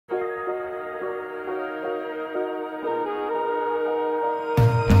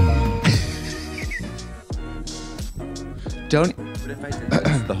Don't. What if I did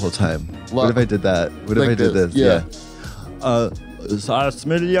this the whole time? What if I did that? What if I did this? Yeah. They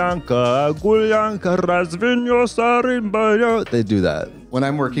do that. When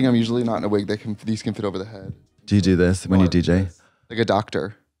I'm working, I'm usually not in a wig. These can fit over the head. Do you do this when you DJ? Like a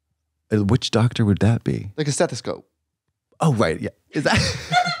doctor. Which doctor would that be? Like a stethoscope. Oh, right. Yeah. Is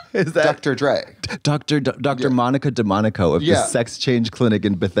that Dr. Dre? Dr. Monica DeMonico of the Sex Change Clinic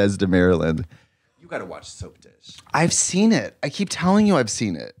in Bethesda, Maryland. You got to watch Soap Dish. I've seen it. I keep telling you I've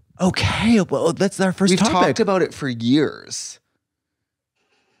seen it. Okay. Well, that's our first topic. We've talked about it for years.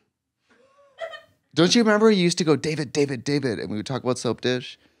 Don't you remember you used to go, David, David, David, and we would talk about Soap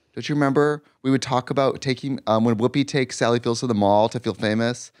Dish? Don't you remember we would talk about taking, when Whoopi takes Sally Fields to the mall to feel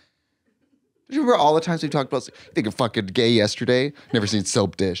famous? Do you remember all the times we talked about, you think I'm fucking gay yesterday? Never seen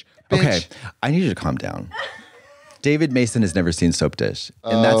Soap Dish. Bitch. Okay, I need you to calm down. David Mason has never seen Soap Dish.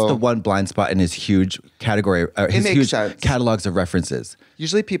 And that's the one blind spot in his huge category, his huge catalogs of references.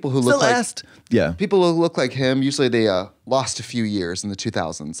 Usually people who look like... People who look like him, usually they lost a few years in the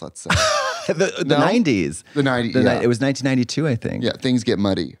 2000s, let's say. the 90s. The 90s, It was 1992, I think. Yeah, things get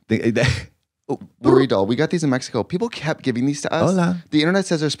muddy. Worry doll. We got these in Mexico. People kept giving these to us. Hola. The internet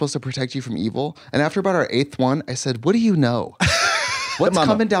says they're supposed to protect you from evil. And after about our 8th one, I said, what do you know? What's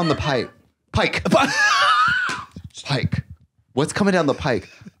coming down the pipe? Pike. Pike. What's coming down the pike?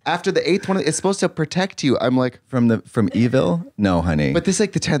 After the 8th one, it's supposed to protect you. I'm like... From evil? No, honey. But this is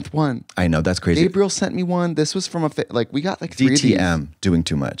like the 10th one. I know, that's crazy. Gabriel sent me one. This was from we got like 3 DTM, of these. doing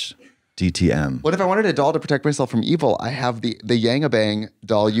too much. DTM. What if I wanted a doll to protect myself from evil? I have the Yang-a-Bang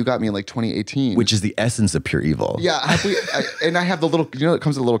doll you got me in like 2018. Which is the essence of pure evil. Yeah. And I have the little, it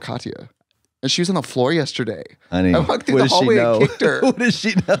comes with a little Katya. And she was on the floor yesterday. Honey, I walked through the hallway and kicked her. What does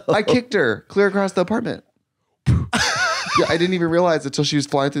she know? I kicked her clear across the apartment. Yeah, I didn't even realize it until she was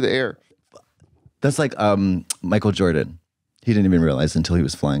flying through the air. That's like Michael Jordan. He didn't even realize until he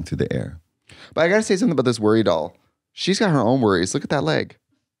was flying through the air. But I got to say something about this worry doll. She's got her own worries. Look at that leg.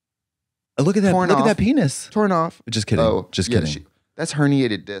 Look at that. Look at that penis. Torn off. Just kidding. Oh, just kidding. That's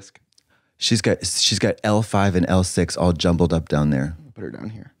herniated disc. She's got L5 and L6 all jumbled up down there. Put her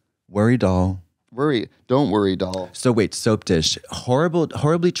down here. Worry doll. Don't worry doll. So wait, Soap Dish.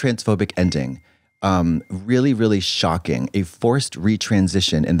 Horribly transphobic ending. Really, really shocking. A forced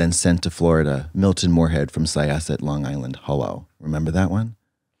retransition and then sent to Florida. Milton Moorhead from Syosset, Long Island. Hello. Remember that one?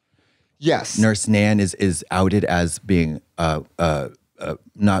 Yes. Nurse Nan is outed as being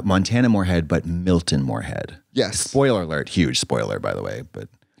not Montana Moorhead, but Milton Moorhead. Yes. Spoiler alert. Huge spoiler, by the way. But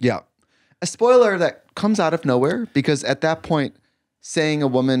yeah. A spoiler that comes out of nowhere because at that point, saying a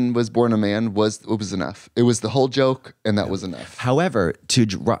woman was born a man was enough. It was the whole joke, and that was enough. However, to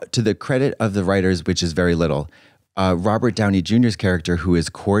the credit of the writers, which is very little, Robert Downey Jr.'s character, who is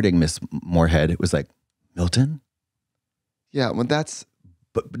courting Miss Moorhead, was like, Milton? Yeah, well, that's...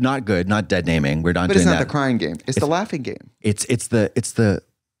 But not good, not dead naming. We're not but doing that. But it's not the crying game. It's the laughing game. It's the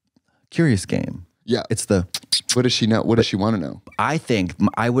curious game. Yeah. It's the... What does she know? What does she want to know? I think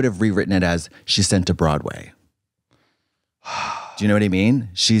I would have rewritten it as she's sent to Broadway. Do you know what I mean?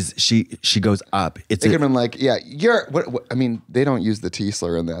 She goes up. They could have been like, yeah, you're. What? I mean, they don't use the T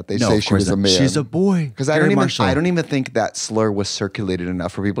slur in that. They say she was a man. She's a boy. Because I don't even think that slur was circulated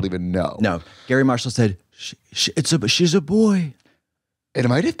enough for people to even know. No, Gary Marshall said she's a boy. It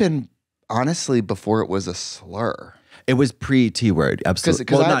might have been honestly before it was a slur. It was pre-T word,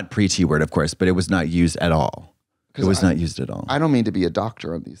 absolutely. Well, not pre-T word, of course, but it was not used at all. It was not used at all. I don't mean to be a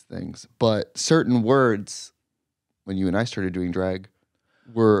doctor on these things, but certain words, when you and I started doing drag,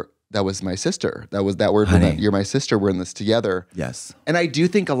 that was my sister. That was that word. Honey. You're my sister. We're in this together. Yes. And I do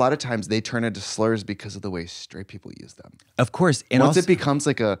think a lot of times they turn into slurs because of the way straight people use them. Of course. And once it becomes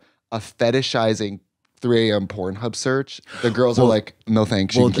like a fetishizing 3 a.m. Pornhub search, the girls are like, no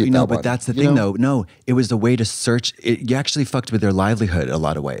thanks. Well, but that's the thing though. No, it was a way to search. You actually fucked with their livelihood a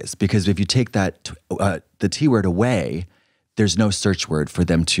lot of ways because if you take that, the T word away, there's no search word for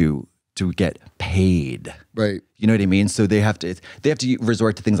them to get paid. Right. You know what I mean? So they have to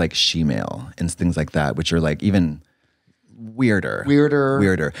resort to things like she-mail and things like that, which are like even weirder.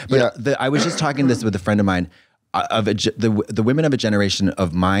 But yeah. I was just talking this with a friend of mine. The women of a generation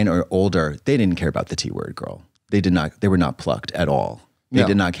of mine or older, they didn't care about the T word, girl. They did not. They were not plucked at all. They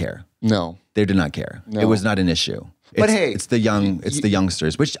did not care. No, they did not care. No. It was not an issue. But hey, it's the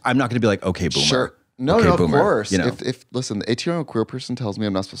youngsters, which I'm not going to be like, okay, boomer. Sure. No, okay, no, boomer. Of course. You know? If listen, the 18-year-old queer person tells me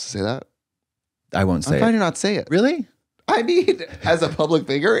I'm not supposed to say that, I won't say it. I'm trying to not say it. Really? I mean, as a public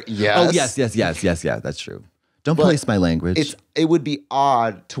figure, yes. Oh, yes. Yeah, that's true. Don't police my language. It would be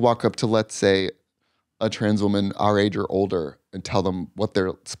odd to walk up to, let's say, a trans woman our age or older and tell them what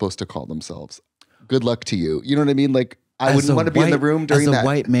they're supposed to call themselves. Good luck to you. You know what I mean? Like, I wouldn't want to be in the room during that. As a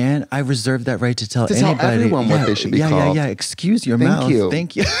white man, I reserve that right to tell anybody. Tell everyone what they should be called. Yeah. Excuse your mouth.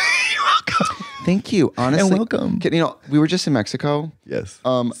 Thank you. You're welcome. Thank you. Honestly. And welcome. You know, we were just in Mexico. Yes.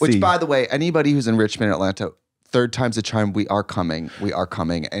 Which, by the way, anybody who's in Richmond, Atlanta, third time's a charm. We are coming.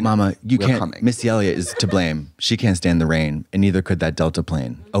 And Mama, you can't. Missy Elliott is to blame. She can't stand the rain, and neither could that Delta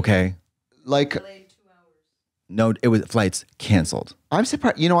plane. Okay. Like. No, it was flights canceled. I'm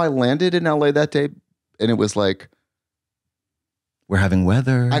surprised. You know, I landed in LA that day, and it was like. We're having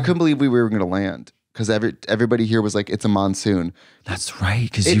weather. I couldn't believe we were going to land because everybody here was like, it's a monsoon. That's right.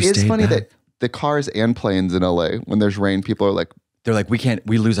 Because you stayed It is funny that the cars and planes in LA, when there's rain, people are like. They're like,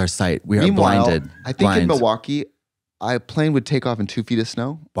 we lose our sight. We are blinded. I think in Milwaukee, a plane would take off in 2 feet of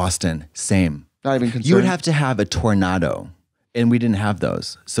snow. Boston, same. Not even concerned. You would have to have a tornado, and we didn't have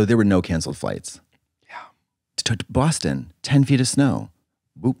those. So there were no canceled flights. Yeah. Boston, 10 feet of snow.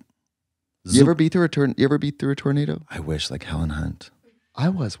 Boop. You ever be through a tornado? I wish, like Helen Hunt. I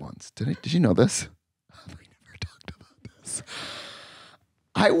was once. Did you know this? We never talked about this.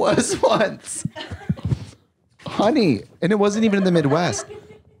 I was once. Honey, and it wasn't even in the Midwest.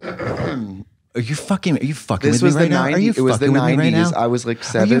 Are you fucking with me right now? Are you fucking with me right now? I was like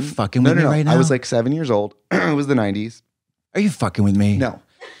 7. Are you fucking with me right now? I was like 7 years old. It was the 90s. Are you fucking with me? No.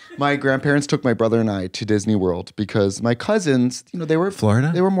 My grandparents took my brother and I to Disney World because my cousins, you know, they were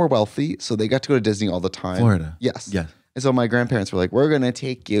Florida. They were more wealthy, so they got to go to Disney all the time. Florida. Yes. Yes. And so my grandparents were like, "We're gonna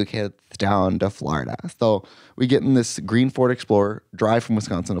take you kids down to Florida." So we get in this green Ford Explorer, drive from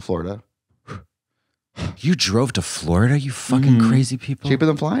Wisconsin to Florida. You drove to Florida, you fucking crazy people. Cheaper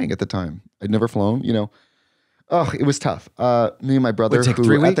than flying at the time. I'd never flown, you know. Oh, it was tough. Me and my brother, Would take who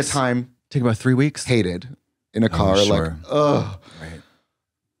 3 weeks? at the time Take about 3 weeks. hated in a car, sure. like, ugh. Right.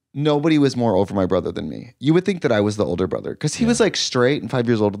 Nobody was more over my brother than me. You would think that I was the older brother because he was like straight and 5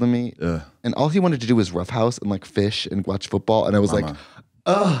 years older than me. Ugh. And all he wanted to do was roughhouse and like fish and watch football. And I was like,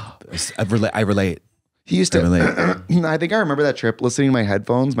 ugh. I relate. He used to. I relate. I think I remember that trip listening to my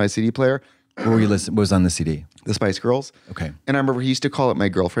headphones, my CD player. What were you listening? What was on the CD? The Spice Girls. Okay. And I remember he used to call it my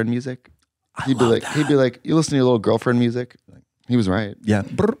girlfriend music. He'd be that. like, you listen to your little girlfriend music. He was right. Yeah.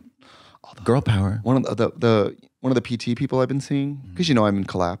 Girl power. One of the PT people I've been seeing, because you know I'm in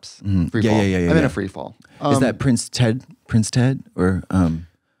collapse. Free fall. Yeah. I'm in a free fall. Is that Prince Ted or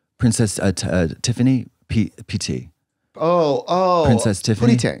Princess Tiffany PT? Oh, Princess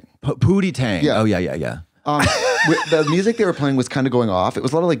Tiffany. Pootie Tang. Pootie Tang. Yeah. Oh yeah. The music they were playing was kind of going off. It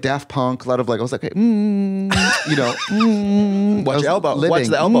was a lot of like Daft Punk, a lot of like, I was like, hey, you know, Watch your elbow. Living. Watch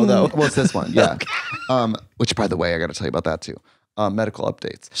the elbow though. Well, it's this one, yeah. Okay. Which, by the way, I got to tell you about that too. Medical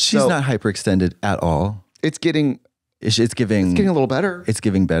updates. She's not hyperextended at all. It's getting. It's giving. It's getting a little better. It's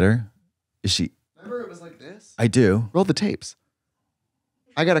giving better. Is she? Remember, it was like this. I do. Roll the tapes.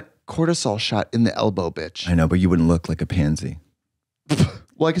 I got a cortisol shot in the elbow, bitch. I know, but you wouldn't look like a pansy.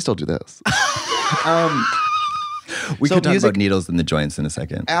 Well, I can still do this. We could talk about needles in the joints in a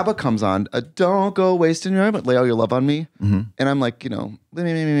second. ABBA comes on. Don't go wasting your time. Lay all your love on me. And I'm like, you know,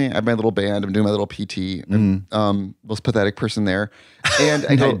 me. I have my little band. I'm doing my little PT. Most pathetic person there. And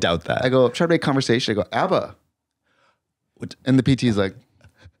I go, I doubt that. I go, try to make conversation. I go, ABBA. What? And the PT is like,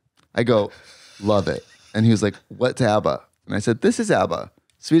 I go, love it. And he was like, what's ABBA? And I said, this is ABBA,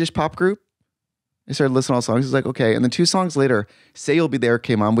 Swedish pop group. I started listening to all songs. He's like, okay. And then 2 songs later, Say You'll Be There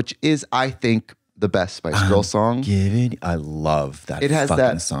came on, which is, I think, the best Spice Girl song. I love that. It has fucking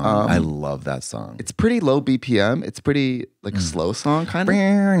that song. I love that song. It's pretty low BPM. It's pretty like slow song kind of.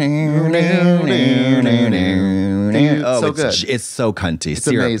 So good. It's so cunty. It's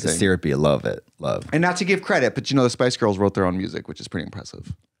amazing. Syrupy. I love it. Love. And not to give credit, but you know the Spice Girls wrote their own music, which is pretty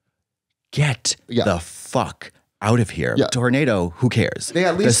impressive. Get the fuck out of here. Yeah. Tornado, who cares? They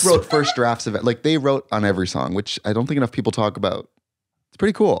at least wrote first drafts of it. Like they wrote on every song, which I don't think enough people talk about. It's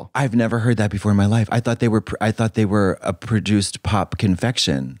pretty cool. I've never heard that before in my life. I thought they were a produced pop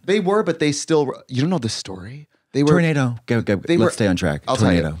confection. They were, but they still. You don't know the story. They were Tornado. Let's stay on track.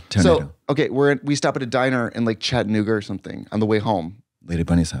 Tornado. So okay, we stop at a diner in like Chattanooga or something on the way home. Lady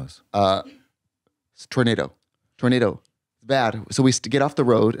Bunny's house. Tornado. It's bad. So we get off the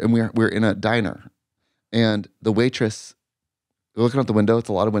road and we're in a diner, and the waitress. We're looking out the window. It's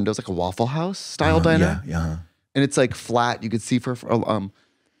a lot of windows, like a Waffle House style diner. Yeah. And it's like flat. You could see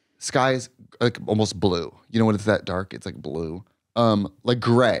sky is like almost blue. You know when it's that dark? It's like blue. Like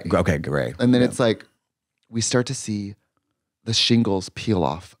gray. Okay, gray. And then it's like we start to see the shingles peel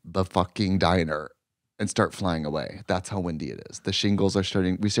off the fucking diner and start flying away. That's how windy it is. The shingles are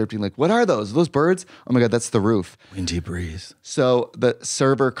starting. We start being like, what are those? Are those birds? Oh my God, that's the roof. Windy breeze. So the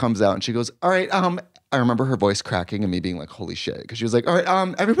server comes out and she goes, all right, I remember her voice cracking and me being like, holy shit. Because she was like, all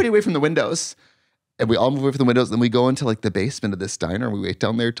right, everybody away from the windows. and we all move away from the windows. Then we go into like the basement of this diner and we wait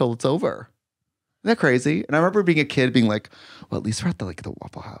down there till it's over. Isn't that crazy? And I remember being a kid being like, well, at least we're at the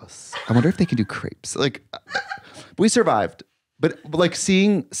Waffle House. I wonder if they can do crepes. Like, we survived. But like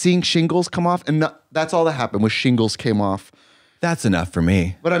seeing shingles come off, and that's all that happened was shingles came off. That's enough for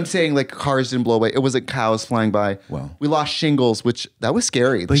me. But I'm saying like cars didn't blow away. It was like cows flying by. Well, we lost shingles, which that was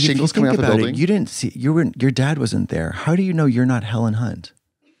scary. But the shingles coming off the building. You didn't see. Your dad wasn't there. How do you know you're not Helen Hunt?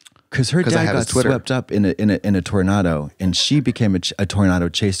 Because her dad got swept up in a tornado, and she became a tornado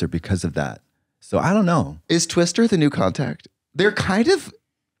chaser because of that. So I don't know. Is Twister the new Contact? They're kind of.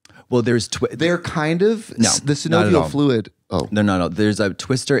 Well, they're kind of no, the synovial fluid. Oh no. There's a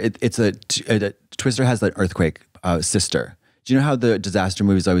Twister. It's a Twister has an earthquake sister. Do you know how the disaster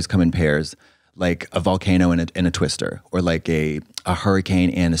movies always come in pairs, like a volcano and a Twister, or like a hurricane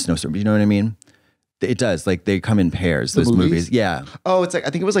and a snowstorm? You know what I mean? It does. Like they come in pairs. Those movies. Yeah. Oh, it's like I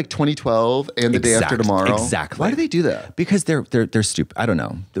think it was like 2012 and The Day After Tomorrow. Exactly. Why do they do that? Because they're stupid. I don't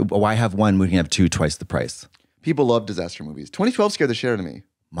know. Why have one when you can have two twice the price? People love disaster movies. 2012 scared the shit out of me.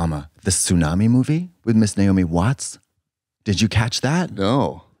 Mama, the tsunami movie with Miss Naomi Watts. Did you catch that?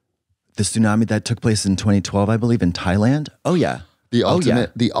 No. The tsunami that took place in 2012, I believe, in Thailand. Oh yeah. The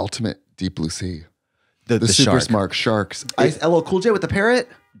ultimate deep blue sea. The super shark. smart sharks. LL Cool J with the parrot.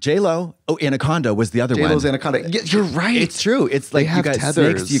 J-Lo. Oh, Anaconda was the other one. J-Lo's Anaconda. Yeah, you're right. It's true. It's like you got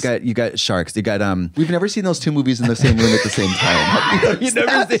tethers. snakes, you got sharks, you got We've never seen those two movies in the same room at the same time. You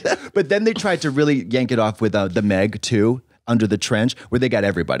never seen. But then they tried to really yank it off with the Meg too. Under the Trench, where they got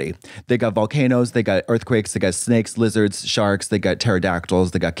everybody. They got volcanoes, they got earthquakes, they got snakes, lizards, sharks, they got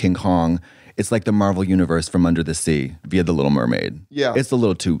pterodactyls, they got King Kong. It's like the Marvel universe from under the sea via The Little Mermaid. Yeah. It's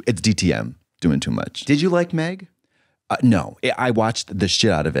it's DTM, doing too much. Did you like Meg? No, I watched the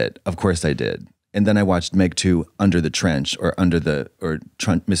shit out of it. Of course I did. And then I watched Meg 2, Under the Trench, or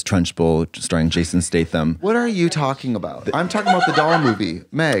Miss Trunchbull, starring Jason Statham. What are you talking about? I'm talking about the doll movie,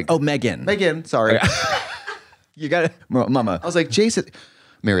 Meg. Oh, Megan. Megan, sorry. You got it, Mama. I was like, Jason.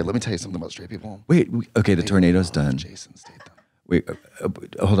 Mary, let me tell you something about straight people. Wait, okay, the tornado's done. Jason Statham. Wait,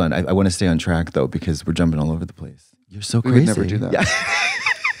 hold on. I want to stay on track though, because we're jumping all over the place. You're so crazy. We would never do that. Yeah.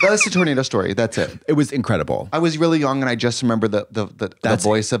 That's the tornado story. That's it. It was incredible. I was really young, and I just remember the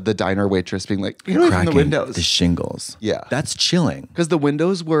voice of the diner waitress being like, "Get away from the windows." The shingles. Yeah, that's chilling. Because the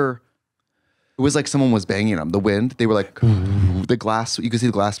windows were. It was like someone was banging them. The wind. They were like the glass. You could see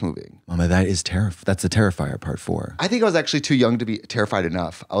the glass moving. Mama, that is That's the Terrifier Part 4. I think I was actually too young to be terrified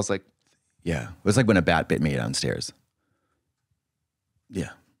enough. I was like, yeah, it was like when a bat bit me downstairs. Yeah.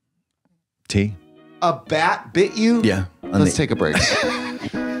 T. A bat bit you? Yeah. Let's take a break.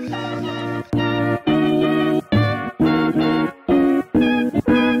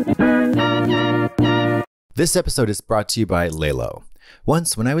 This episode is brought to you by Lelo.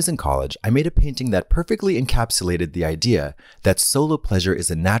 Once, when I was in college, I made a painting that perfectly encapsulated the idea that solo pleasure is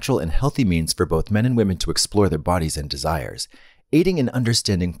a natural and healthy means for both men and women to explore their bodies and desires, aiding in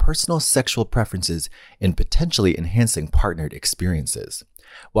understanding personal sexual preferences and potentially enhancing partnered experiences.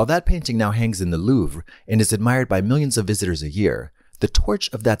 While that painting now hangs in the Louvre and is admired by millions of visitors a year, the torch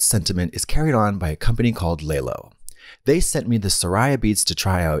of that sentiment is carried on by a company called Lelo. They sent me the Soraya beads to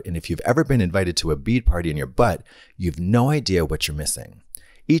try out, and if you've ever been invited to a bead party in your butt, you've no idea what you're missing.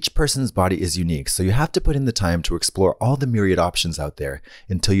 Each person's body is unique, so you have to put in the time to explore all the myriad options out there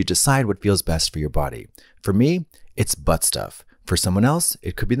until you decide what feels best for your body. For me, it's butt stuff. For someone else,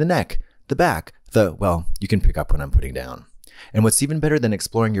 it could be the neck, the back, well, you can pick up what I'm putting down. And what's even better than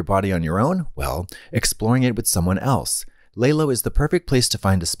exploring your body on your own? Well, exploring it with someone else. Lelo is the perfect place to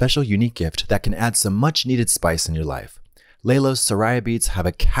find a special, unique gift that can add some much-needed spice in your life. Lelo's Soraya beads have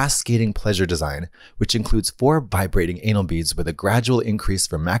a cascading pleasure design, which includes 4 vibrating anal beads with a gradual increase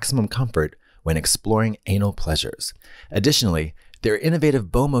for maximum comfort when exploring anal pleasures. Additionally, their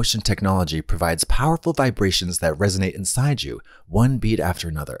innovative bow motion technology provides powerful vibrations that resonate inside you, one bead after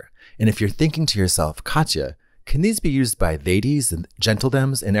another. And if you're thinking to yourself, Katya, can these be used by ladies and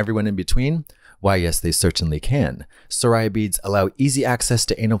gentledems and everyone in between? Why, yes, they certainly can. Soraya beads allow easy access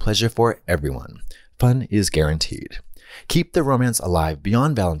to anal pleasure for everyone. Fun is guaranteed. Keep the romance alive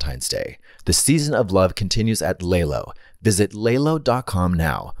beyond Valentine's Day. The season of love continues at Lelo. Visit lelo.com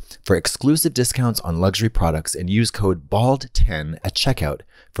now for exclusive discounts on luxury products and use code BALD10 at checkout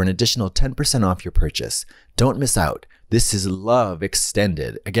for an additional 10% off your purchase. Don't miss out. This is love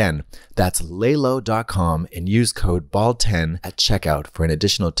extended. Again, that's lelo.com and use code BALD10 at checkout for an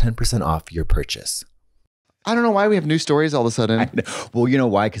additional 10% off your purchase. I don't know why we have new stories all of a sudden. Well, you know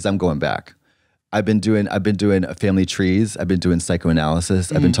why? Because I'm going back. I've been doing family trees. I've been doing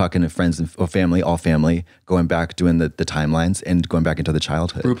psychoanalysis. I've been talking to friends and family, all family, going back, doing the timelines and going back into the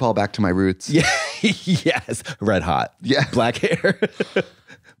childhood. RuPaul, back to my roots. Yeah. Yes. Red hot. Yeah. Black hair.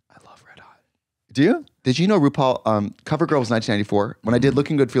 I love Red Hot. Do you? Did you know RuPaul, CoverGirl was 1994. When I did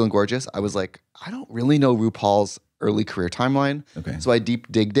Looking Good, Feeling Gorgeous, I was like, I don't really know RuPaul's early career timeline. Okay. So I deep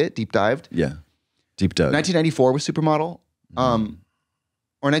dived. Yeah. Deep dove. 1994 was Supermodel.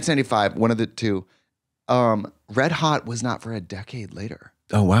 Or 1995, one of the two. Red Hot was not for a decade later.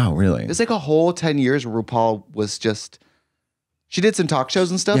 Oh, wow. Really? It's like a whole 10 years where RuPaul was just, she did some talk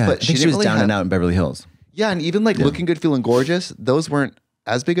shows and stuff, Yeah, but I think she was really down and out in Beverly Hills. Yeah, and even like Looking Good, Feeling Gorgeous, those weren't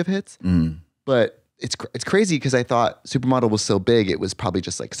as big of hits. But it's crazy because I thought Supermodel was so big, it was probably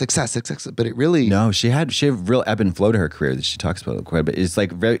just like success, but it really... No, she had real ebb and flow to her career that she talks about quite a bit. It's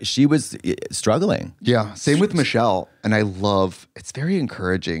like she was struggling. Yeah, same with Michelle. And I love, it's very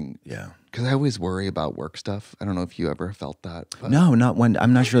encouraging. Yeah. Because I always worry about work stuff. I don't know if you ever felt that. But No, not one.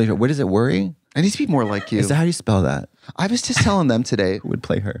 I'm not really sure. What does it worry? I need to be more like you. Is that how you spell that? I was just telling them today, Who would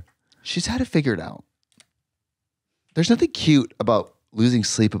play her? she's had it figured out. There's nothing cute about losing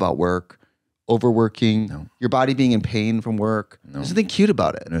sleep about work, overworking, your body being in pain from work. There's nothing cute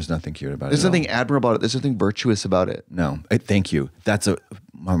about it. There's nothing cute about it. There's nothing admirable about it. There's nothing virtuous about it. No, thank you. That's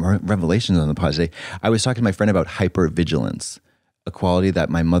my revelations on the pod today. I was talking to my friend about hypervigilance, a quality that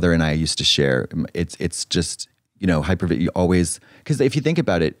my mother and I used to share. It's just, you always, because if you think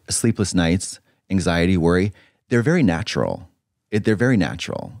about it, sleepless nights, anxiety, worry, they're very natural. They're very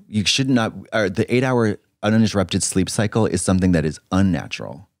natural. You should not, the 8-hour uninterrupted sleep cycle is something that is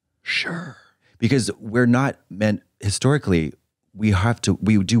unnatural. Sure. Because we're not meant, historically, we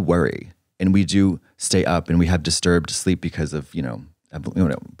do worry and we do stay up and we have disturbed sleep because of,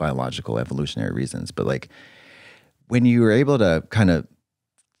 biological evolutionary reasons. But like when you were able to kind of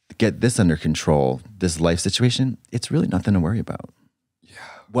get this under control, this life situation, it's really nothing to worry about. Yeah.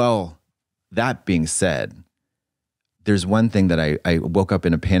 Well, that being said, there's one thing that I woke up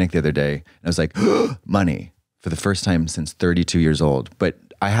in a panic the other day and I was like, money, for the first time since 32 years old. But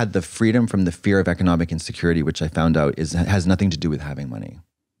I had the freedom from the fear of economic insecurity, which I found out has nothing to do with having money.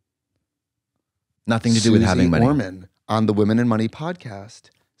 Nothing to do with having money. Orman on the Women and Money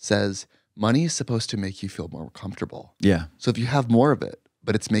podcast says money is supposed to make you feel more comfortable. Yeah. So if you have more of it,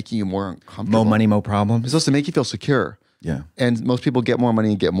 but it's making you more uncomfortable. More money, more problems. It's supposed to make you feel secure. Yeah. And most people get more money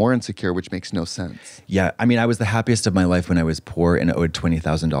and get more insecure, which makes no sense. Yeah. I mean, I was the happiest of my life when I was poor and owed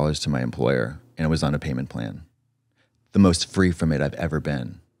 $20,000 to my employer and I was on a payment plan. The most free from it I've ever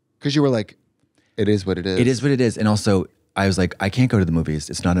been. Because you were like, it is what it is. It is what it is. And also, I was like, I can't go to the movies.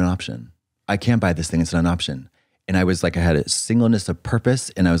 It's not an option. I can't buy this thing. It's not an option. And I was like, I had a singleness of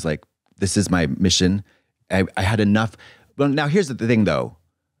purpose. And I was like, this is my mission. I had enough. Well, now here's the thing though.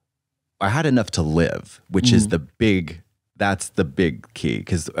 I had enough to live, which is that's the big key.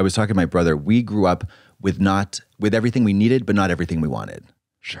 Because I was talking to my brother. We grew up with everything we needed, but not everything we wanted.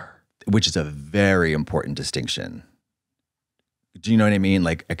 Sure. Which is a very important distinction. Do you know what I mean?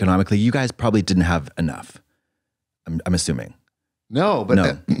 Like economically, you guys probably didn't have enough. I'm assuming. No,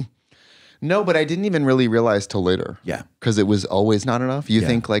 but no, but I didn't even really realize till later. Yeah, because it was always not enough. You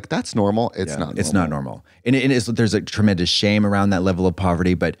think like that's normal. It's not. Normal. It's not normal, and there's a tremendous shame around that level of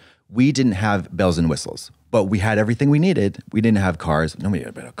poverty. But we didn't have bells and whistles, but we had everything we needed. We didn't have cars. Nobody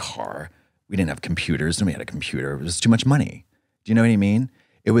had a car. We didn't have computers. Nobody had a computer. It was too much money. Do you know what I mean?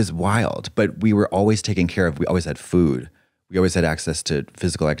 It was wild, but we were always taken care of. We always had food. We always had access to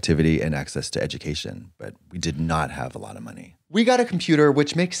physical activity and access to education, but we did not have a lot of money. We got a computer,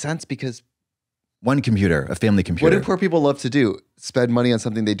 which makes sense because one computer, a family computer. What do poor people love to do? Spend money on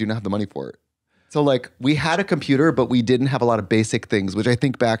something they do not have the money for. So like we had a computer, but we didn't have a lot of basic things, which I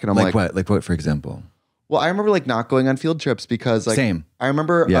think back and I'm like what? Like what, for example? Well, I remember like not going on field trips because like same. I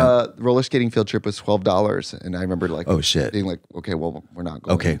remember roller skating field trip was $12, and I remember like being like, okay, well we're not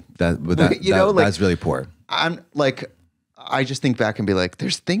going. Okay, that's really poor. I'm like, I just think back and be like,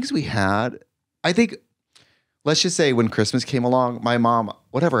 there's things we had. I think, let's just say when Christmas came along, my mom,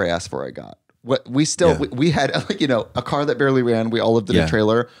 whatever I asked for, I got. What we still we had like a car that barely ran. We all lived in a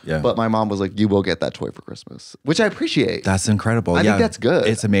trailer, but my mom was like, "You will get that toy for Christmas," which I appreciate. That's incredible. I think that's good.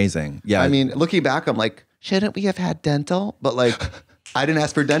 It's amazing. Yeah, I mean, looking back, I'm like, shouldn't we have had dental? But like, I didn't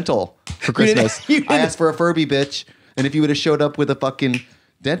ask for dental for Christmas. I asked for a Furby, bitch. And if you would have showed up with a fucking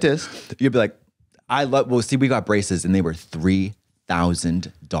dentist, you'd be like, Well, see, we got braces, and they were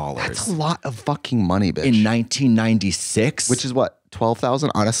 $3,000. That's a lot of fucking money, bitch. In 1996, which is what,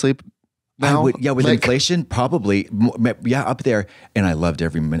 12,000? Honestly. Now, with inflation, probably, up there. And I loved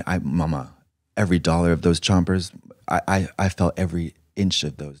every minute. Every dollar of those chompers. I felt every inch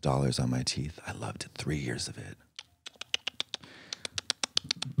of those dollars on my teeth. I loved it. 3 years of it.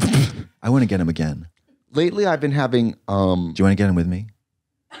 I want to get them again. Lately, I've been having Do you want to get them with me?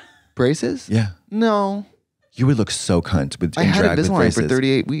 braces. Yeah. No, You would look so cunt with I in had drag with Invisalign braces. for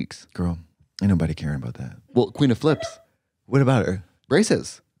 38 weeks. Girl, ain't nobody caring about that. Well, Queen of Flips, What about her?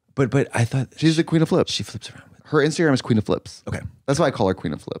 braces. But I thought She's the Queen of Flips. she flips around with. Her Instagram is Queen of Flips. Okay. That's why I call her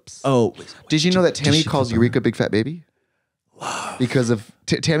Queen of Flips. Oh, Did you know that Tammy she calls flip on Eureka Big Fat Baby? Because of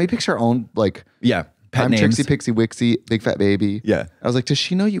Tammy picks her own like. yeah. Pet I'm names. Trixie Pixie Wixie Big Fat Baby. Yeah. I was like, does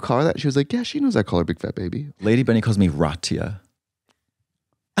she know you call her that? She was like, yeah, she knows I call her Big Fat Baby. Lady Bunny calls me Ratia.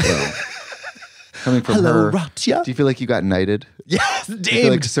 So, coming from Hello, her, Ratia. do you feel like you got knighted? Yes, Do you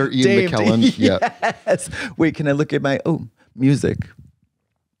feel like Sir Ian McKellen? Yeah. Yes. Wait, can I look at my music?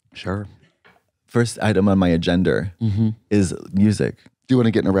 Sure. First item on my agenda is music. Do you want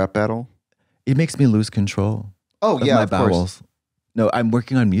to get in a rap battle? It makes me lose control. Oh, of yeah, my of course. bowels. No, I'm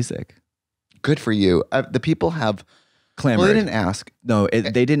working on music. Good for you. The people have Clamored. Well, they didn't ask. No,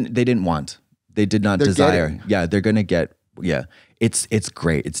 they didn't. They didn't want. They did not They're desire. getting. Yeah, they're gonna get. Yeah, it's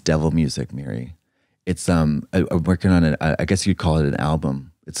great. It's devil music, Miri. It's I'm working on it. I guess you'd call it an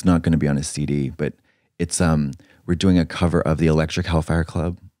album. It's not going to be on a CD, but it's we're doing a cover of the Electric Hellfire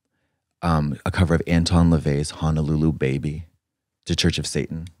Club, a cover of Anton LaVey's Honolulu Baby, to Church of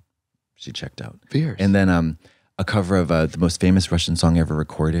Satan. She checked out. Fierce. And then a cover of the most famous Russian song ever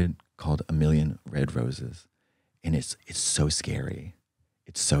recorded called "A Million Red Roses," and it's so scary.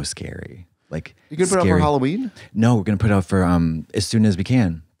 It's so scary. Like You gonna put it out for Halloween? No, we're gonna put it out for as soon as we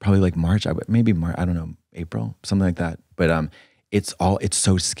can. Probably like March. Maybe March. I don't know, April, something like that. But it's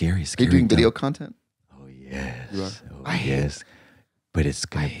so scary. Are Scary. you doing video content? Oh yes. You are? Oh I hate yes. But it's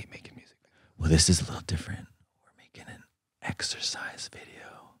gonna. I hate making music. Well, this is a little different. We're making an exercise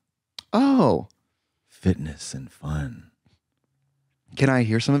video, Oh, fitness and fun. can I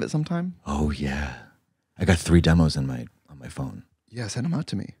hear some of it sometime? Oh yeah. I got 3 demos on my phone. Yeah, send them out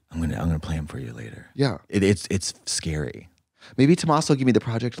to me. I'm gonna play them for you later. Yeah. It's scary. Maybe Tommaso will give me the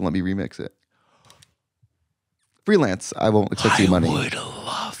project and let me remix it. Freelance. I won't expect you money. I would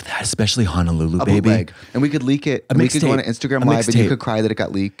love that, especially Honolulu, A baby. bootleg. And we could leak it. And we could go on mixtape. Instagram A Live and you mixtape. could cry that it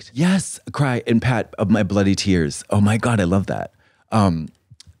got leaked. Yes, cry and Pat of my bloody tears. Oh my God, I love that.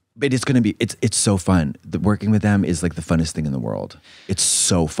 But it's gonna be it's so fun. Working with them is like the funnest thing in the world. It's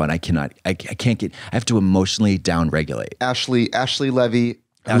so fun. I can't get. I have to emotionally downregulate. Ashley Levy.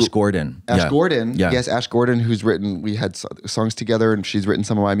 Ash Gordon. Ash Yeah. Gordon. Yeah. Yes, Ash Gordon, who's written, we had songs together and she's written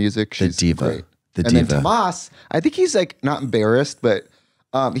some of my music. She's diva. great. The and then diva. Tomas, I think he's like not embarrassed, but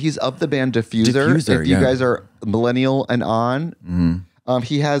he's of the band Diffuser. Diffuser, if you yeah. guys are millennial and on,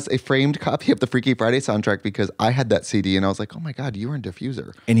 he has a framed copy of the Freaky Friday soundtrack because I had that CD and I was like, oh my God, you were in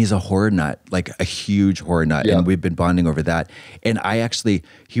Diffuser. And he's a horror nut, like a huge horror nut. Yeah. And we've been bonding over that. And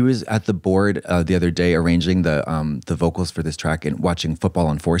he was at the board the other day arranging the vocals for this track and watching football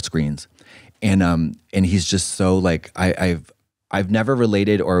on 4 screens. And he's just so like, I've never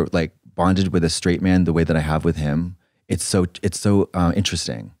related or like bonded with a straight man the way that I have with him. It's so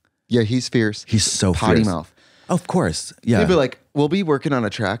interesting. Yeah, he's fierce. He's so potty fierce. mouth. Of course. Yeah. He'll be like, we'll be working on a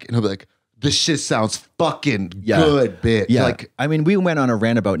track and he'll be like, this shit sounds fucking Yeah. good, bitch. Yeah. Like, I mean, we went on a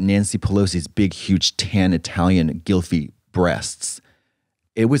rant about Nancy Pelosi's big, huge, tan Italian gilfy breasts.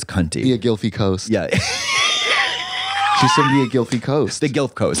 It was cunty. the Agilfy Coast. Yeah. She's from the Agilfy Coast. The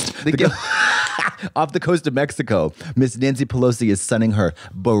Gulf Coast. Off the coast of Mexico, Miss Nancy Pelosi is sunning her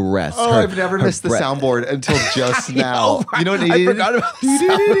breasts. Oh, I've never missed the soundboard until just now. You know what it needed? I forgot about the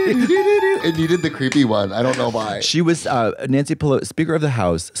soundboard. It needed the creepy one. I don't know why. She was Nancy Pelosi, Speaker of the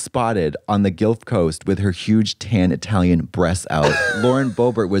House, spotted on the Gulf Coast with her huge tan Italian breasts out. Lauren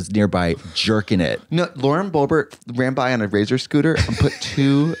Boebert was nearby jerking it. No, Lauren Boebert ran by on a razor scooter and put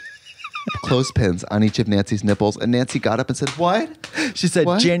 2 clothespins on each of Nancy's nipples. And Nancy got up and said, what? She said,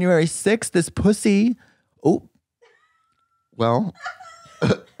 What? January 6th, this pussy. Oh, Well,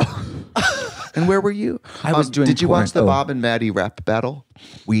 and where were you? I was doing Did you porn. watch the Oh. Bob and Maddie rap battle?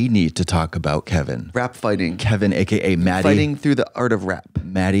 we need to talk about Kevin. Rap fighting. Kevin, aka Maddie. Fighting through the art of rap.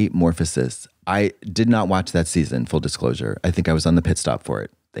 Maddie Morphosis. I did not watch that season, full disclosure. I think I was on the pit stop for it.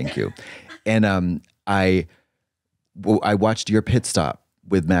 Thank you. And I watched your pit stop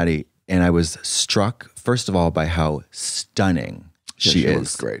with Maddie, and I was struck, first of all, by how stunning she is.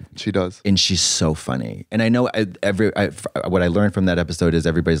 Looks great. She does. And she's so funny. And I know what I learned from that episode is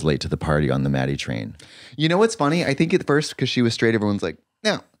everybody's late to the party on the Maddie train. You know what's funny? I think at first, because she was straight, everyone's like,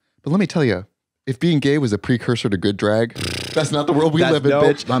 no. But let me tell you, if being gay was a precursor to good drag, that's not the world we live in, no,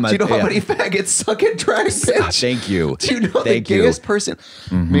 bitch. mama, Do you know how yeah. many faggots suck at drag, bitch? Thank you. Do you know Thank the you. gayest person?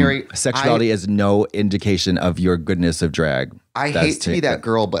 Mary, Sexuality is no indication of your goodness of drag. I hate to be that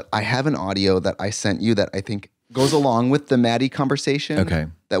girl, but I have an audio that I sent you that I think goes along with the Maddie conversation. Okay.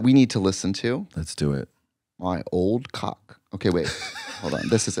 That we need to listen to. Let's do it. My old cock. Okay, wait. Hold on.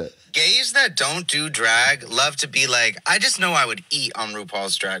 This is it. Gays that don't do drag love to be like, I just know I would eat on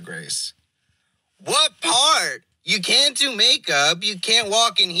RuPaul's Drag Race. What part? You can't do makeup. You can't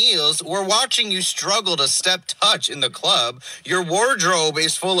walk in heels. We're watching you struggle to step touch in the club. Your wardrobe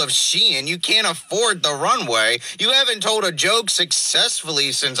is full of Shein. You can't afford the runway. You haven't told a joke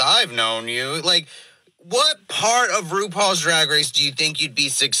successfully since I've known you. Like, what part of RuPaul's Drag Race do you think you'd be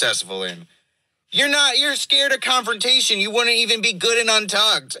successful in? You're scared of confrontation. You wouldn't even be good and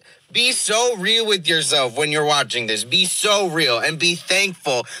untucked. Be so real with yourself when you're watching this. Be so real and be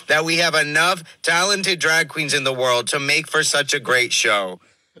thankful that we have enough talented drag queens in the world to make for such a great show.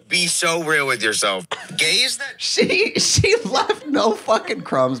 Be so real with yourself. Gays that... She left no fucking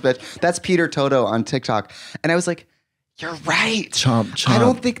crumbs, bitch. That's Peter Toto on TikTok. And I was like, you're right. Chomp, chomp. I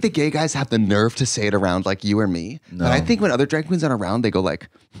don't think the gay guys have the nerve to say it around like you or me. No. But I think when other drag queens aren't around, they go like,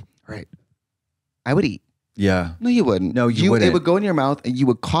 right, I would eat. Yeah. No, you wouldn't. No, you wouldn't. It would go in your mouth and you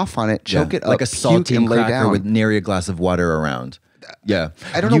would cough on it, choke it up, like a puke, saltine and lay cracker down. with nary a glass of water around. Yeah.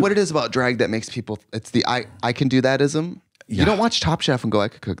 I don't know what it is about drag that makes people, it's the I can do that-ism. Yeah. You don't watch Top Chef and go, I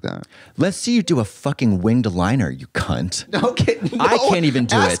could cook that. Let's see you do a fucking winged liner, you cunt. Okay, no, I can't even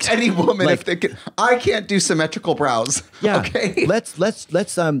do ask it. any woman Like- if they can. I can't do symmetrical brows. Yeah. Okay. Let's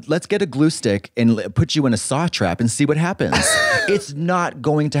get a glue stick and put you in a saw trap and see what happens. It's not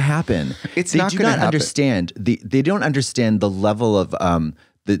going to happen. It's they not do gonna not happen. understand they don't understand the level of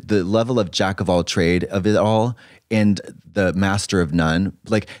the level of jack of all trade of it all and the master of none.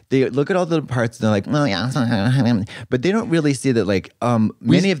 Like they look at all the parts and they're like, oh yeah, but they don't really see that like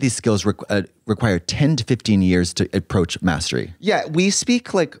many of these skills require 10 to 15 years to approach mastery. Yeah, we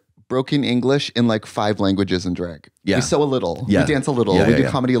speak like broken English in like 5 languages in drag. Yeah. We sew a little. Yeah. We dance a little. Yeah, we yeah, do yeah.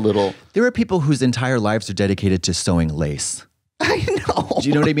 comedy a little. There are people whose entire lives are dedicated to sewing lace. I know. Do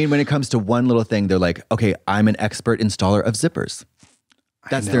you know what I mean? When it comes to one little thing, they're like, okay, I'm an expert installer of zippers.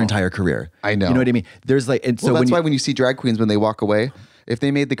 That's their entire career. I know. You know what I mean? There's like, and so Well, that's when why when you see drag queens, when they walk away, if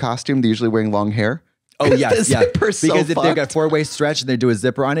they made the costume, they're usually wearing long hair. oh yeah, The yeah, zipper's so because if they've got fucked. 4-way stretch and they do a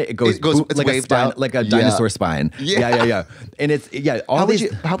zipper on it, it goes, goes- boop, it's like a waved spine, out. like a Yeah. dinosaur spine. Yeah. Yeah. And it's all How would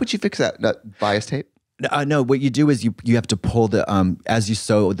these. you fix that? Bias tape? No, what you do is you have to pull the as you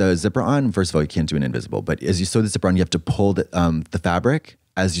sew the zipper on. First of all, you can't do an invisible, but as you sew the zipper on, you have to pull the fabric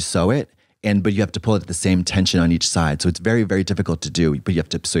as you sew it, but you have to pull it at the same tension on each side. So it's very, very difficult to do. But you have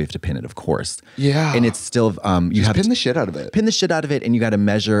to pin it, of course. Yeah. and it's still you have Pin to the shit out of it. pin the shit out of it, and you got to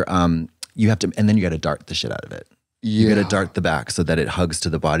measure. You have to, and then you got to dart the shit out of it. You got to dart the back so that it hugs to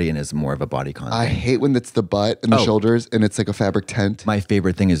the body and is more of a body content. I hate when it's the butt and the Oh. shoulders and it's like a fabric tent. My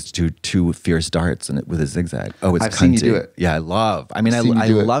favorite thing is to two fierce darts and with a zigzag. Oh, it's I've seen you cunty. do it. Yeah, I love. I mean, I've seen you I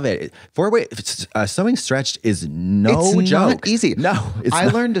do it. love it. 4-way sewing stretched is no It's joke. not easy. No, it's I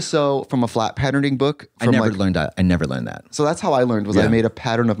not. learned to sew from a flat patterning book. I From never like, learned that. I never learned that. So that's how I learned was I Yeah. made a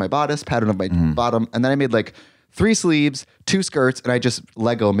pattern of my bodice, pattern of my Mm-hmm. bottom, and then I made like 3 sleeves, 2 skirts, and I just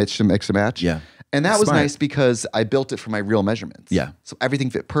Lego mix and match. Yeah. And that was Smart. nice because I built it from my real measurements. Yeah. So everything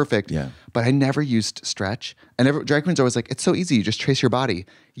fit perfect. Yeah. But I never used stretch. And drag queens are always like, it's so easy. You just trace your body.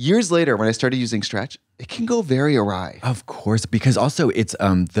 Years later, when I started using stretch, it can go very awry. Of course, because also it's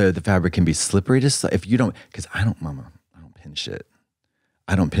the fabric can be slippery to if you don't, because I don't pin shit.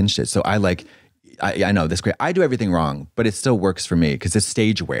 I don't pin shit. So I know this great. I do everything wrong, but it still works for me because it's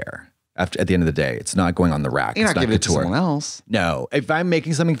stage wear. At the end of the day, it's not going on the rack. You're it's not giving it to couture. someone else. No, if I'm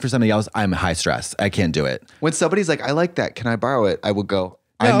making something for somebody else, I'm high stress. I can't do it. When somebody's like, I like that. Can I borrow it? I will go,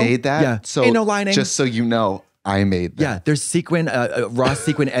 I No. made that. Yeah. So Ain't no lining. Just so you know, I made that. Yeah, there's raw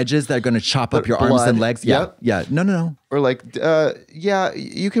sequin edges that are going to chop up your arms blood. and legs. Yeah, Yep. yeah. No. Or like, yeah,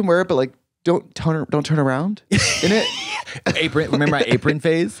 you can wear it, but like, don't turn around in it. Apron. Remember my apron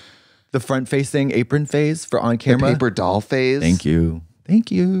phase? The front-facing apron phase for on The camera. paper doll phase. Thank you.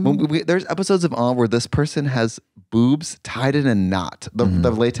 There's episodes of On where this person has boobs tied in a knot. The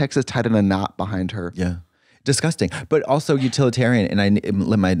latex is tied in a knot behind her. Yeah, disgusting, but also utilitarian. And I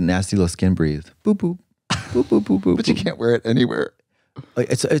let my nasty little skin breathe. Boop boop, boop boop boop boop. But you can't wear it anywhere.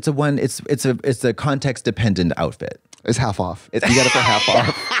 It's a context dependent outfit. It's half off. You got it for half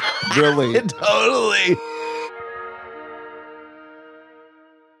off. Really. Totally.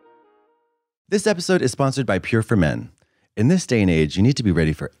 This episode is sponsored by Pure for Men. In this day and age, you need to be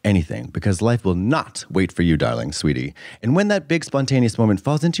ready for anything because life will not wait for you, darling, sweetie. And when that big spontaneous moment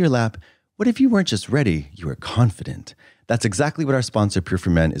falls into your lap, what if you weren't just ready, you were confident? That's exactly what our sponsor, Pure for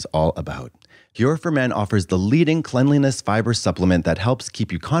Men, is all about. Pure for Men offers the leading cleanliness fiber supplement that helps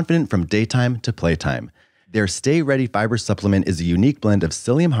keep you confident from daytime to playtime. Their Stay Ready Fiber Supplement is a unique blend of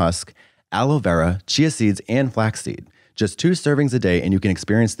psyllium husk, aloe vera, chia seeds, and flaxseed. Just 2 servings a day and you can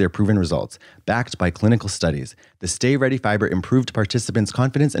experience their proven results, backed by clinical studies. The Stay Ready Fiber improved participants'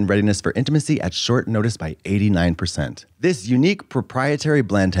 confidence and readiness for intimacy at short notice by 89%. This unique proprietary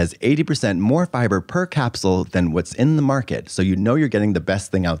blend has 80% more fiber per capsule than what's in the market, so you know you're getting the best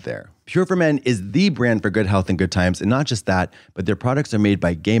thing out there. Pure for Men is the brand for good health and good times, and not just that, but their products are made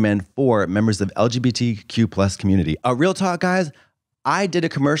by gay men for members of LGBTQ+ community. Real talk, guys, I did a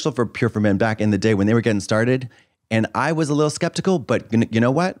commercial for Pure for Men back in the day when they were getting started, and I was a little skeptical, but you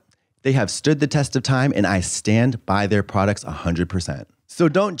know what? They have stood the test of time, and I stand by their products 100%. So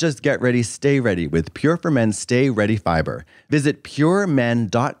don't just get ready, stay ready with Pure for Men Stay Ready Fiber. Visit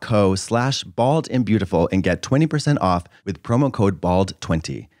puremen.co/baldandbeautiful and get 20% off with promo code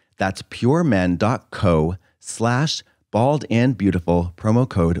BALD20. That's puremen.co/baldandbeautiful, promo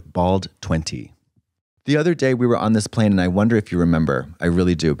code BALD20. The other day we were on this plane, and I wonder if you remember. I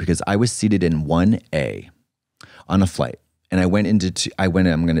really do, because I was seated in 1A on a flight, and I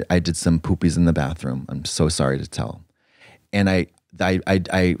did some poopies in the bathroom. I'm so sorry to tell. And I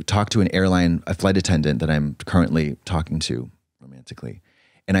talked to a flight attendant that I'm currently talking to romantically.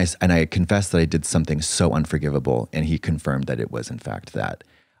 And I confessed that I did something so unforgivable, and he confirmed that it was in fact that.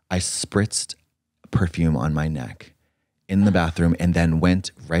 I spritzed perfume on my neck in the bathroom and then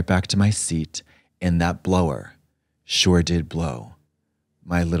went right back to my seat, and that blower sure did blow.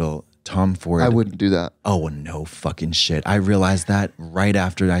 My little Tom Ford. I wouldn't do that. Oh, no fucking shit. I realized that right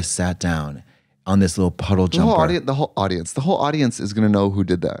after I sat down on this little puddle jumper. The whole audience is going to know who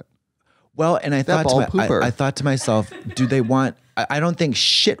did that. Well, and I thought to myself, do they want, I don't think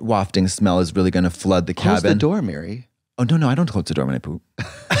shit wafting smell is really going to flood the cabin. Close the door, Mary. Oh, no, I don't close the door when I poop.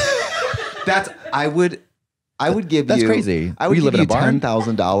 I would give That's you. crazy. I would We live give in you a barn?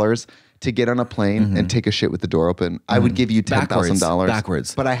 $10,000 to get on a plane and take a shit with the door open. I would give you $10,000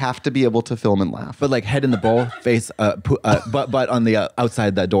 Backwards. but I have to be able to film and laugh. But like head in the bowl, face, butt on the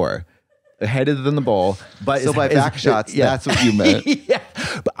outside that door. Head is in the bowl, but So by back shots, that's what you meant. Yeah.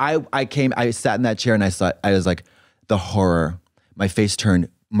 But I sat in that chair and I was like, the horror. My face turned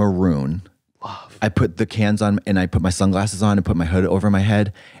maroon. I put the cans on and I put my sunglasses on and put my hood over my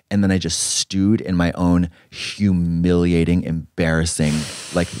head. And then I just stewed in my own humiliating, embarrassing,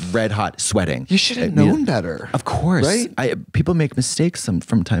 like red hot sweating. You should have known better. Of course. Right? People make mistakes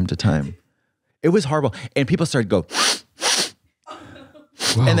from time to time. It was horrible. And people started to go,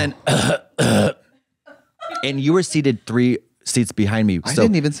 and then, and you were seated 3 seats behind me. I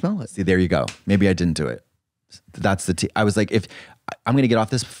didn't even smell it. See, there you go. Maybe I didn't do it. That's I was like, if I'm going to get off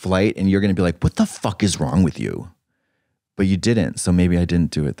this flight and you're going to be like, what the fuck is wrong with you? But you didn't. So maybe I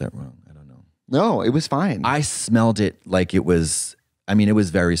didn't do it that wrong. I don't know. No, it was fine. I smelled it like it was, it was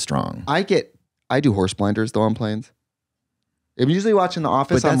very strong. I do horse blinders though on planes. I'm usually watching The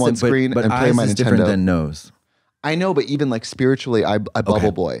Office on one screen and playing my eyes is Nintendo. different than nose. I know, but even like spiritually, I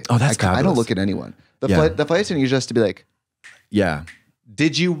bubble boy. Oh, that's I don't fabulous. look at anyone. The Yeah. flight attendant used just to be like, Yeah.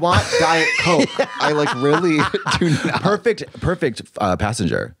 did you want Diet Coke? I like really do not. Perfect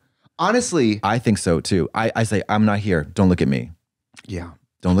passenger. Honestly. I think so too. I say, I'm not here. Don't look at me. Yeah.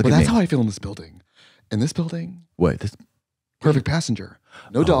 Don't look at That's me. how I feel in this building. In this building, What? This, perfect passenger.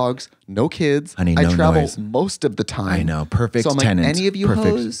 No dogs, no kids. Honey, I no travel noise. most of the time. I know. Perfect So I'm like, tenant. any of you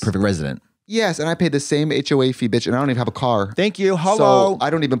hoes? Perfect resident. Yes, and I pay the same HOA fee, bitch, and I don't even have a car. Thank you. Hello. So I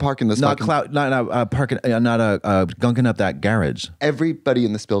don't even park in this Not fucking... parking. Not gunking up that garage. Everybody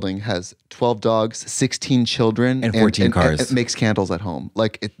in this building has 12 dogs, 16 children, And 14 cars. And makes candles at home.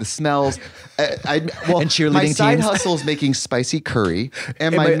 Like the smells. And cheerleading my side teams. hustle is making spicy curry,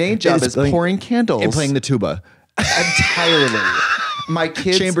 and And my main job is playing- pouring candles And playing the tuba. entirely. My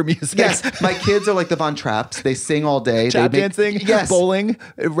kids, Chamber music. Yes, my kids are like the Von Trapps. They sing all day. Tap they make, dancing. yes, Bowling.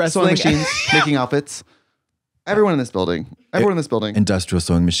 sewing Wrestling. machines, making outfits. Everyone in this building. Everyone in this building. Industrial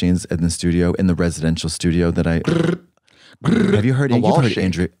sewing machines in the studio, in the residential studio that I... Have you heard? A You've wall heard shake.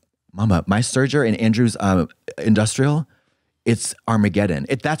 Andrew... Mama, my Serger and Andrew's industrial, it's Armageddon.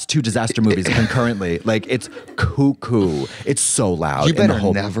 That's 2 disaster movies concurrently. Like, it's cuckoo. It's so loud. You and better the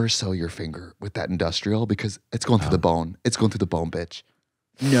whole, never sew your finger with that industrial because it's going through the bone. It's going through the bone, bitch.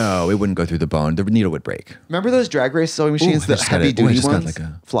 No, it wouldn't go through the bone. The needle would break. Remember those drag race sewing machines, I the just got heavy it. Ooh, I duty just got ones? like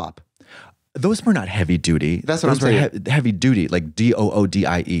a- Flop. Those were not heavy duty. That's what Those I'm were saying. heavy duty, like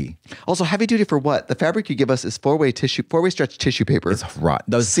DOODIE. Also, heavy duty for what? The fabric you give us is 4-way stretch tissue paper. It's rot.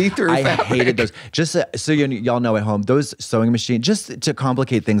 Those See-through I fabric. hated those. Just so y'all know at home, those sewing machines, just to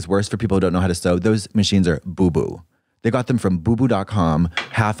complicate things worse for people who don't know how to sew, those machines are boo-boo. They got them from booboo.com,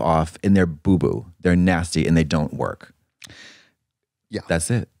 half off, and they're boo-boo. They're nasty and they don't work. Yeah. That's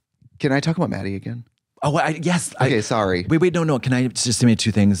it. Can I talk about Maddie again? Oh, yes. Okay, sorry. Wait, no. Can I just say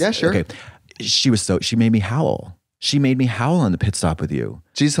two things? Yeah, sure. Okay. She made me howl. She made me howl on the pit stop with you.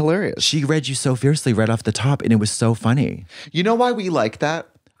 She's hilarious. She read you so fiercely right off the top, and it was so funny. You know why we like that?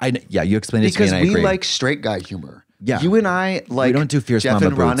 You explained it to me, and I Because agree. we like straight guy humor. Yeah. You and I like. We don't do fierce Jeff mama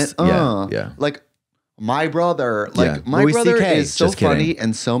and boots. Ronit. Yeah. Like my brother. Like my Louis brother CK, is so just kidding. funny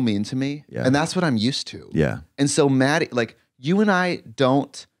and so mean to me, and that's what I'm used to. Yeah. And so Maddie, like you and I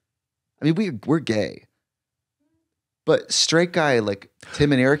don't. I mean, we're gay. But straight guy like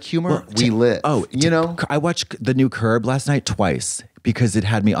Tim and Eric humor, we live. Oh, you know, I watched the new Curb last night twice because it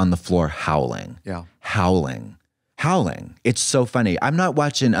had me on the floor howling. Yeah, howling. It's so funny. I'm not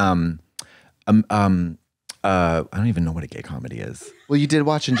watching. I don't even know what a gay comedy is. Well, you did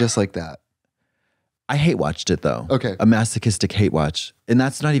watching Just Like That. I hate watched it though. Okay, a masochistic hate watch, and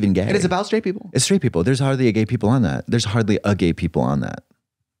that's not even gay. And it's about straight people. It's straight people. There's hardly a gay people on that.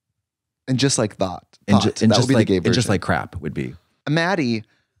 And Just Like Thought. And that just would be like the gay version. and just like crap would be. Maddie,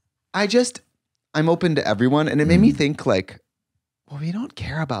 I'm open to everyone, and it made me think like, well, we don't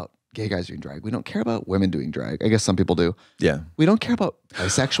care about gay guys doing drag. We don't care about women doing drag. I guess some people do. Yeah. We don't care about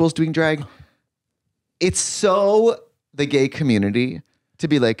bisexuals doing drag. It's so the gay community to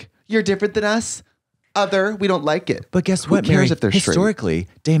be like, you're different than us. We don't like it. But guess Who what, cares Mary? if they're straight? Historically,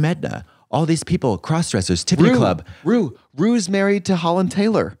 Dame Edna, all these people, cross-dressers, Tiffany Club. Rue's married to Holland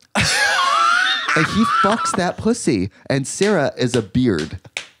Taylor. And he fucks that pussy. And Sarah is a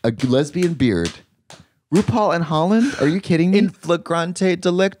lesbian beard. RuPaul and Holland? Are you kidding me? In flagrante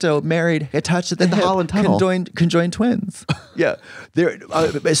delicto, married, attached at the In the hip, Holland Tunnel. conjoined twins. Yeah. There,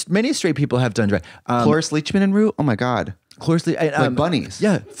 many straight people have done drag. Cloris Leachman and Rue? Oh my God. Closely, Like bunnies.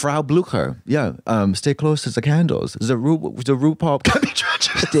 Yeah, Frau Blucher. Yeah, stay close as the candles. The RuPaul can be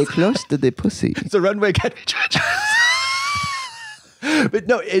treacherous. Stay close to the pussy. The runway can be treacherous. But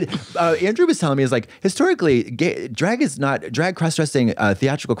no, Andrew was telling me is like historically, drag cross-dressing,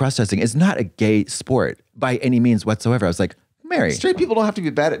 theatrical cross-dressing is not a gay sport by any means whatsoever. I was like, Mary. Straight people don't have to be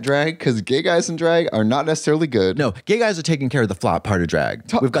bad at drag because gay guys in drag are not necessarily good. No, gay guys are taking care of the flop part of drag.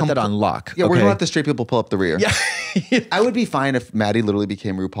 We've got that on lock. Yeah, we're gonna let the straight people pull up the rear. Yeah. I would be fine if Maddie literally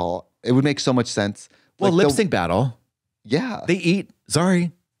became RuPaul. It would make so much sense. Well, lip sync battle. Yeah. They eat.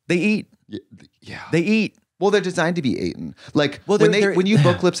 Sorry. They eat. Yeah. They eat. Well, they're designed to be eaten. Like Well, when you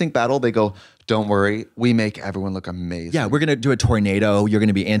book lip sync battle, they go, "Don't worry, we make everyone look amazing." Yeah, we're gonna do a tornado. You're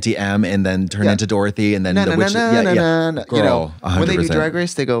gonna be Auntie M, and then turn into Dorothy, and then the witch. Girl, you know, when they do Drag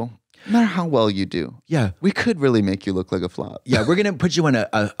Race, they go, "No matter how well you do, we could really make you look like a flop." Yeah, we're gonna put you on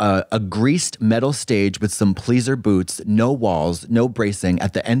a greased metal stage with some pleaser boots, no walls, no bracing.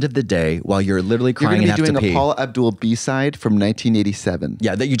 At the end of the day, while you're literally crying and have to pee. You're gonna be doing a Paula Abdul B-side from 1987.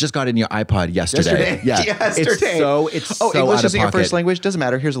 Yeah, that you just got in your iPod yesterday. Yeah, yesterday. It's so English out of isn't your pocket. first language. Doesn't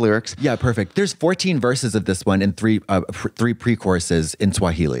matter. Here's the lyrics. Yeah, perfect. There's 14 verses of this one and three pre-choruses in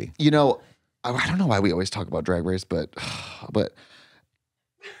Swahili. You know, I don't know why we always talk about Drag Race, but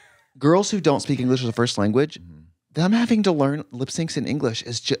girls who don't speak English as a first language, them having to learn lip syncs in English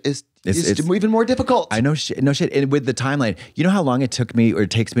is even more difficult. I know shit. No shit. And with the timeline, you know how long it took me or it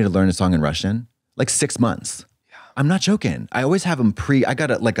takes me to learn a song in Russian? Like 6 months. Yeah. I'm not joking. I always have them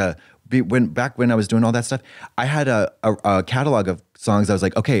back when I was doing all that stuff, I had a catalog of songs. I was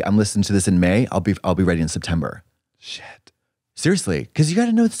like, okay, I'm listening to this in May. I'll be ready in September. Shit. Seriously, because you got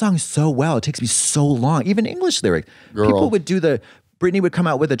to know the song so well. It takes me so long. Even English lyric. Girl. People would do Britney would come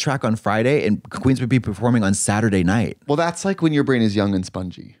out with a track on Friday and Queens would be performing on Saturday night. Well, that's like when your brain is young and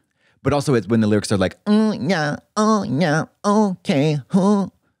spongy. But also it's when the lyrics are like, yeah, oh, yeah, okay, huh.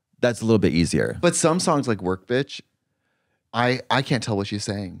 That's a little bit easier. But some songs like Work Bitch, I can't tell what she's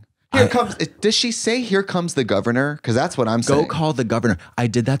saying. Does she say "Here comes the governor"? Because that's what I'm saying. Go call the governor. I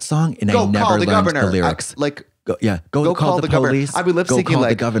did that song and I never learned the lyrics. Go call the police. I'd be lip syncing like,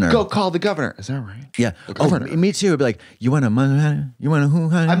 the governor. Go call the governor. Is that right? Yeah. The governor. Oh, me too. I'd be like, you want a who?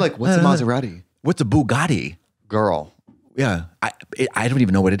 I'm like, what's a Maserati? What's a Bugatti? Girl. Yeah. I don't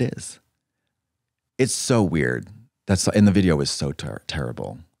even know what it is. It's so weird. And the video was so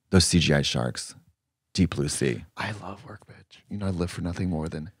terrible. Those CGI sharks. Deep Blue Sea. I love Work Bitch. You know, I live for nothing more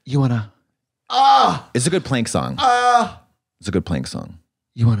than you wanna. It's a good plank song. It's a good plank song.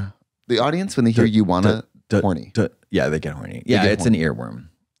 You wanna. The audience when they hear you wanna, horny. Yeah, they get horny. Yeah, it's an earworm.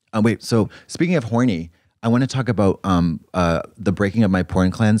 Wait. So speaking of horny, I want to talk about the breaking of my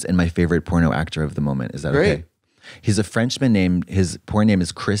porn cleanse and my favorite porno actor of the moment. Is that okay? He's a Frenchman his porn name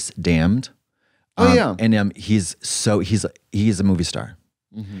is Chris Damned. And he's a movie star.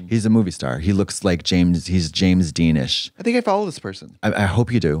 Mm-hmm. He's a movie star. He looks like James. He's James Dean-ish. I think I follow this person. I hope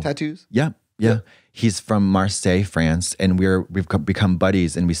you do. Tattoos? Yeah. Yeah. He's from Marseille, France, and we've become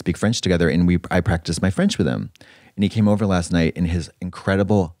buddies, and we speak French together, and I practice my French with him. And he came over last night in his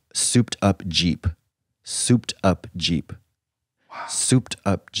incredible souped up Jeep.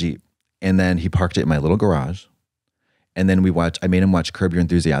 And then he parked it in my little garage. And then I made him watch Curb Your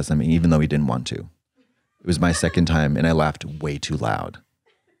Enthusiasm, even though he didn't want to. It was my second time, and I laughed way too loud.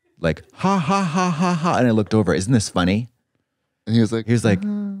 Like, ha, ha, ha, ha, ha. And I looked over, isn't this funny? And he was like,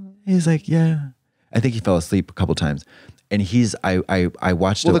 yeah. I think he fell asleep a couple times. And I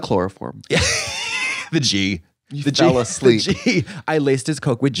watched the chloroform. Yeah. The G. You fell asleep. The G. I laced his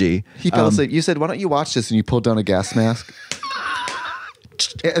Coke with G. He fell asleep. You said, why don't you watch this? And you pulled down a gas mask.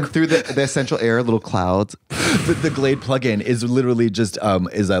 And through the essential air, little clouds. The Glade plug-in is literally just,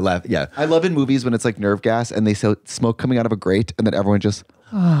 as I laugh, yeah. I love in movies when it's like nerve gas and they see smoke coming out of a grate and then everyone just...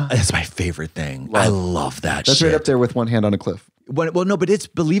 That's my favorite thing. I love that That's shit. right up there with one hand on a cliff. Well, no, but it's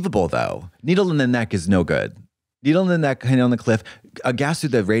believable though. Needle in the neck is no good. Needle in the neck, hand on the cliff. A gas through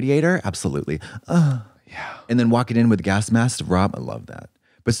the radiator, absolutely. Yeah. And then walking in with gas mask, Rob, I love that.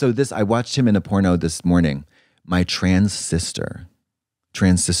 But so I watched him in a porno this morning. My transistor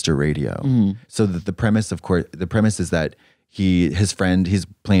radio. Mm-hmm. So the premise, of course, is that he's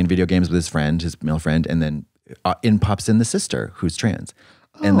playing video games with his male friend, and then in pops in the sister who's trans.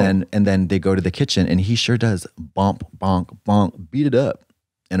 And then they go to the kitchen, and he sure does bonk, bonk, bonk, beat it up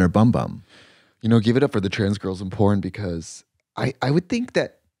in her bum bum. Give it up for the trans girls in porn, because I would think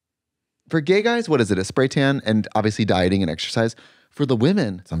that for gay guys, what is it? A spray tan and obviously dieting and exercise. For the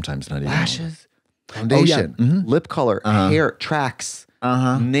women, sometimes not even lashes, foundation, lip color, hair, tracks,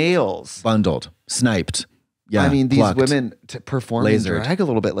 nails, bundled, sniped. Yeah, I mean, plucked, these women to perform lasered. and drag a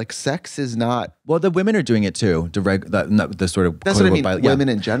little bit. Like, sex is not... Well, the women are doing it too. The sort of... That's what I mean. Women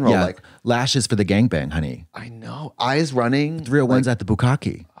in general. Yeah. Like lashes for the gangbang, honey. I know. Eyes running. 301s at the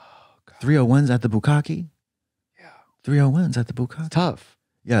bukkake. Oh, God. 301s at the bukkake. Yeah. 301s at the bukkake. Tough.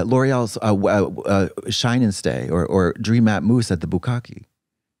 Yeah. L'Oreal's Shine and Stay or Dream Matte Mousse at the bukkake.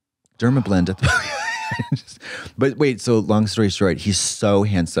 Dermablend at the... But wait, so long story short, he's so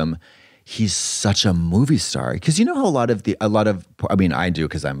handsome. He's such a movie star, because you know how I do,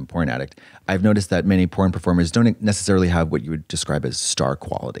 because I'm a porn addict. I've noticed that many porn performers don't necessarily have what you would describe as star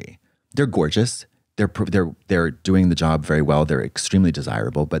quality. They're gorgeous. They're doing the job very well. They're extremely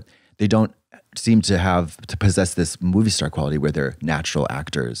desirable, but they don't seem to possess this movie star quality where they're natural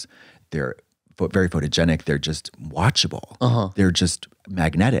actors. They're very photogenic. They're just watchable. They're just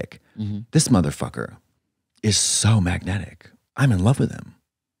magnetic. Mm-hmm. This motherfucker is so magnetic. I'm in love with him.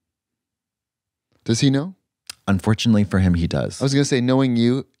 Does he know? Unfortunately for him, he does. I was going to say, knowing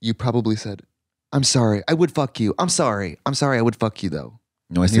you probably said, I'm sorry, I would fuck you. I'm sorry, I would fuck you though.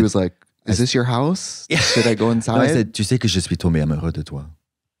 No, he was like, is this your house? Should I go inside? No, I said, tu sais que je suis tombé amoureux de toi.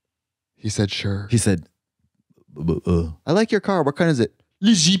 He said, sure. He said, I like your car. What kind is it?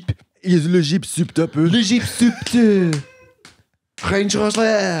 Le Jeep. Le Jeep souped up. Le Jeep souped. Range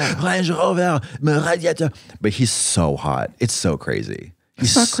Rover, mon radiateur. But he's so hot. It's so crazy.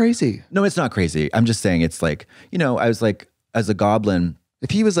 It's not crazy. No, it's not crazy. I'm just saying it's like, I was like, as a goblin.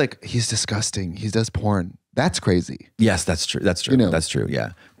 If he was like, he's disgusting, he does porn, that's crazy. Yes, that's true. That's true. That's true,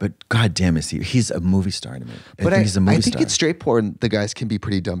 yeah. But goddamn, he's a movie star to me. I think it's straight porn, the guys can be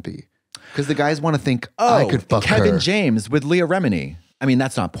pretty dumpy. Because the guys want to think, I could fuck Kevin her. James with Leah Remini. I mean,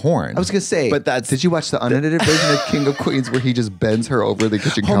 that's not porn. I was going to say, but did you watch the unedited version of King of Queens where he just bends her over the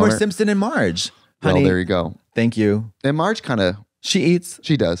kitchen counter? Homer Simpson and Marge. Honey, well, there you go. Thank you. And Marge kind of... She eats.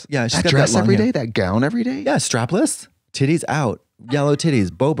 She does. Yeah, she's that got dress that long every hair. day, that gown every day. Yeah, strapless, titties out, yellow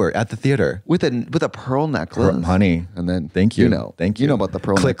titties, Bober at the theater with a pearl necklace, honey. And then thank you, thank you. You know about the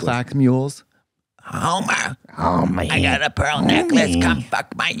pearl click necklace. clack mules. Homer, I got a pearl necklace. Come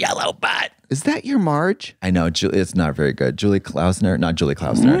fuck my yellow butt. Is that your Marge? I know, it's not very good. Julie Klausner, not Julie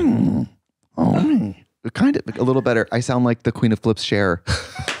Klausner. Kind of a little better. I sound like the Queen of Flips Cher.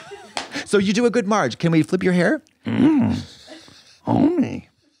 So you do a good Marge. Can we flip your hair? Only.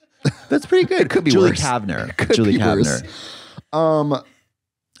 That's pretty good. It could be Julie worse. Kavner. Could Julie be Kavner. Worse.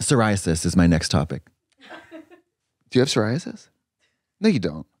 Psoriasis is my next topic. Do you have psoriasis? No, you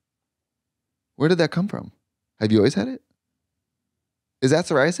don't. Where did that come from? Have you always had it? Is that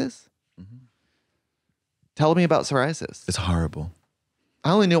psoriasis? Mm-hmm. Tell me about psoriasis. It's horrible.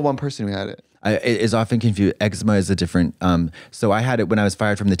 I only know one person who had it. It is often confused. Eczema is a different. So I had it when I was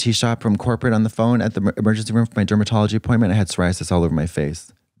fired from the tea shop from corporate on the phone at the emergency room for my dermatology appointment. I had psoriasis all over my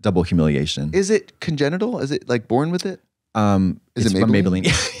face. Double humiliation. Is it congenital? Is it like born with it? Is it Maybelline?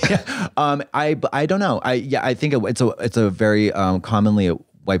 Yeah. I don't know. I think it's a very commonly a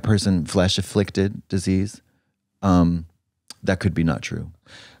white person flesh afflicted disease. That could be not true.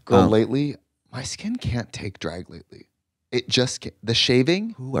 Girl, lately My skin can't take drag lately. It just can't. The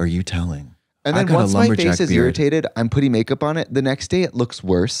shaving. Who are you telling? And I then got a once my lumberjack face is beard. irritated, I'm putting makeup on it. The next day it looks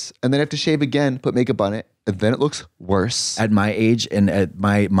worse. And then I have to shave again, put makeup on it, and then it looks worse. At my age and at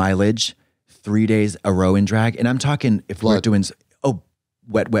my mileage, 3 days a row in drag. And I'm talking if we're doing,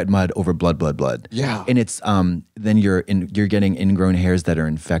 wet mud over blood. Yeah. And it's, then you're getting ingrown hairs that are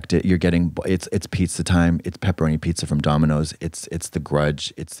infected. You're getting, it's pizza time. It's pepperoni pizza from Domino's. It's the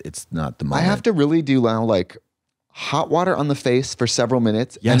grudge. It's not the moment. I have to really do now like hot water on the face for several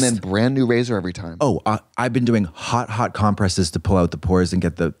minutes and then brand new razor every time. Oh, I've been doing hot compresses to pull out the pores and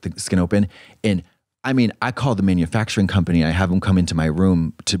get the skin open. And I mean, I call the manufacturing company. I have them come into my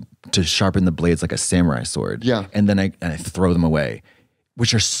room to sharpen the blades like a samurai sword. Yeah. And then I throw them away,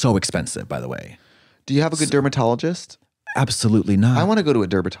 which are so expensive, by the way. Do you have a good dermatologist? Absolutely not. I want to go to a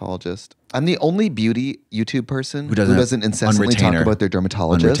dermatologist. I'm the only beauty YouTube person who doesn't on incessantly talk retainer. about their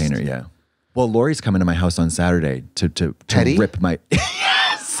dermatologist. On retainer, yeah. Well, Lori's coming to my house on Saturday to Petty? rip my...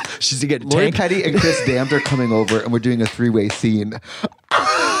 Yes! She's to get Lori tank. Petty and Chris Damned are coming over and we're doing a 3-way scene.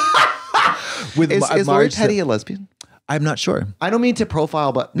 With Is Lori Petty a lesbian? I'm not sure. I don't mean to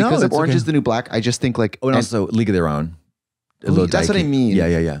profile, but No, because of it's Orange okay. is the New Black, I just think like... Oh, and also League of Their Own. A little that's what I dykey. mean. Yeah.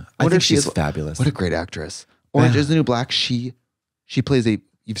 I What think if she she's is- fabulous. What a great actress. Orange is the New Black, she plays a...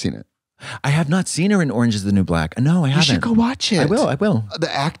 You've seen it. I have not seen her in Orange is the New Black. No, I haven't. You should go watch it. I will. The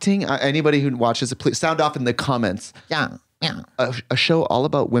acting, anybody who watches it, please sound off in the comments. Yeah. A show all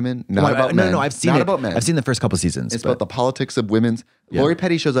about women, not about men. No, I've seen not it. about men. I've seen the first couple seasons. It's but about the politics of women's. Yeah. Lori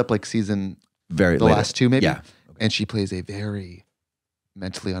Petty shows up like season very the later. last 2 maybe. Yeah. And she plays a very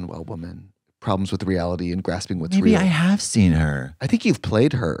mentally unwell woman. Problems with reality and grasping what's Maybe real. I have seen her. I think you've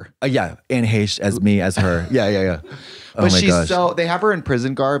played her. Yeah, Anne Heche as me, as her. Yeah. Oh But my she's gosh. they have her in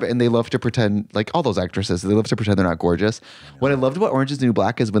prison garb and they love to pretend, like all those actresses, they love to pretend they're not gorgeous. What I loved about Orange is the New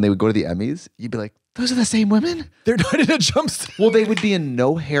Black is when they would go to the Emmys, you'd be like, those are the same women? They're not in a jumpsuit. Well, they would be in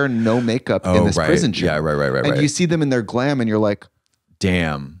no hair, no makeup in this right. prison show. Yeah, right. And you see them in their glam and you're like,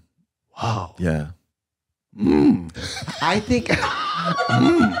 Damn. wow. Yeah. I think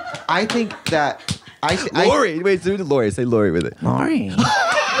that Lori. Wait, say Lori. Say Lori with it. Lori.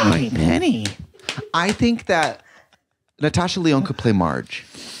 Lori Petty. I think that Natasha Lyonne could play Marge.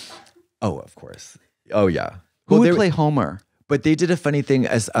 Oh, of course. Oh, yeah. Who would they- play Homer? But they did a funny thing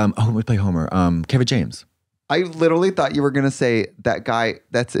as who would play Homer? Kevin James. I literally thought you were gonna say that guy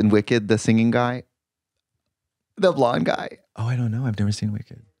that's in Wicked, the singing guy, the blonde guy, Oh, I don't know. I've never seen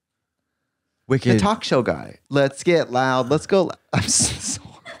Wicked. the Wicked. talk show guy. Let's get loud. Let's go. I'm so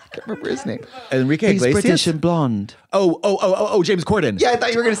I can't remember his name. Enrique He's Iglesias. British and blonde. Oh, James Corden. Yeah, I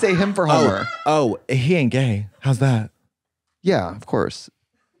thought you were gonna say him for Homer. Oh, he ain't gay. How's that? Yeah, of course.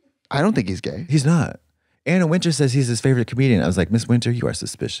 I don't think he's gay. He's not. Anna Winter says he's his favorite comedian. I was like, Miss Winter, you are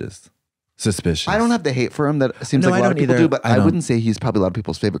suspicious. Suspicious. I don't have the hate for him that seems No, like I a lot of don't people either. do, but I I don't. wouldn't say he's probably a lot of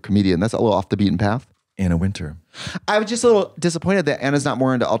people's favorite comedian. That's a little off the beaten path. Anna Winter. I was just a little disappointed that Anna's not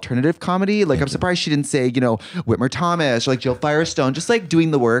more into alternative comedy. Like, I'm surprised she didn't say, Whitmer Thomas or like Jill Firestone, just like doing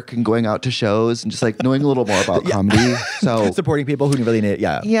the work and going out to shows and just like knowing a little more about comedy. So, Supporting people who really need it.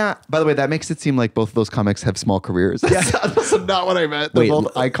 Yeah. yeah. By the way, that makes it seem like both of those comics have small careers. That's not what I meant. They're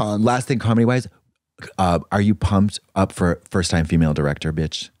both icons. Last thing, comedy wise, are you pumped up for First Time Female Director,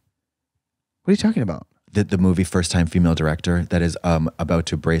 bitch? What are you talking about? The movie First Time Female Director that is about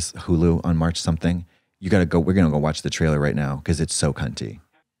to brace Hulu on March something. You gotta go. We're gonna go watch the trailer right now because it's so cunty.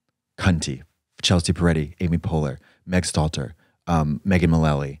 Chelsea Peretti, Amy Poehler, Meg Stalter, Megan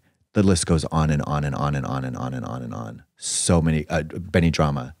Mullally. The list goes on and on and on and on and on and on and on. So many Benny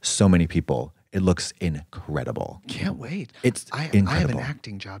Drama. So many people. It looks incredible. Can't wait. It's I have incredible. an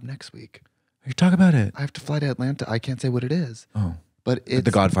acting job next week. You talk about it. I have to fly to Atlanta. I can't say what it is. Oh, But it's The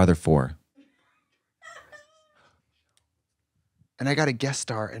Godfather 4. and I got a guest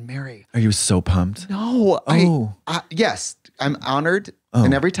star and Mary. Are you so pumped? No. Oh. Yes, I'm honored. Oh.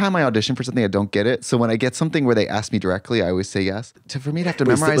 And every time I audition for something, I don't get it. So when I get something where they ask me directly, I always say yes. For me to have to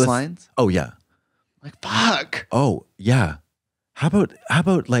memorize lines, Oh yeah. like fuck. Oh yeah. How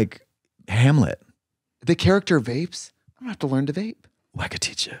about like Hamlet? The character vapes. I'm gonna have to learn to vape. Oh, I could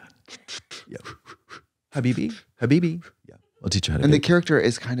teach you. Yeah. Habibi. Yeah. I'll teach you how to. And the vape. character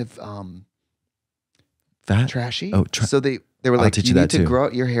is kind of Fat. trashy. Oh, so they were I'll like, teach you you need that to too. grow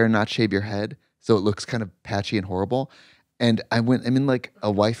out your hair and not shave your head, so it looks kind of patchy and horrible. And I'm in like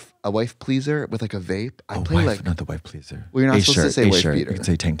a wife pleaser with like a vape. I play wife, like not the wife pleaser. Well, you're not supposed to A-shirt, say wife A-shirt. beater. You can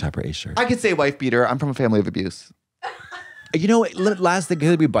say tank top or A-shirt. I could say wife beater. I'm from a family of abuse. You know what? Last thing,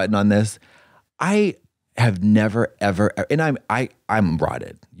 could we button on this? I have never ever, and I'm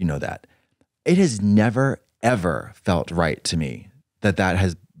rotted. You know that. It has never ever felt right to me that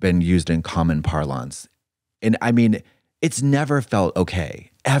has been used in common parlance. And I mean, it's never felt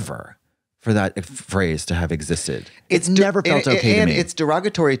okay, ever, for that phrase to have existed. It's never felt okay to me. And it's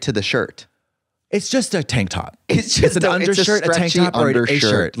derogatory to the shirt. It's just a tank top. It's just an undershirt, a tank top, or a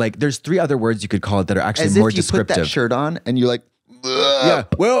shirt. Like there's 3 other words you could call it that are actually more descriptive. As if you put that shirt on and you're like, ugh. Yeah.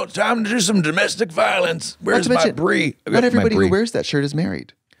 Well, time to do some domestic violence. Where's my brie? Not everybody who wears that shirt is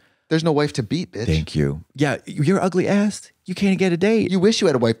married. There's no wife to beat, bitch. Thank you. Yeah, your ugly ass. You can't get a date. You wish you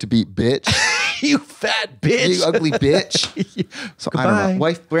had a wife to beat, bitch. You fat bitch. You ugly bitch. So Goodbye. I don't know.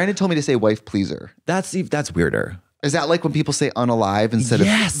 Wife. Brandon told me to say wife pleaser. That's weirder. Is that like when people say unalive instead of?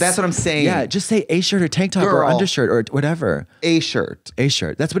 That's what I'm saying. Yeah, just say a shirt or tank top or undershirt or whatever. A shirt. A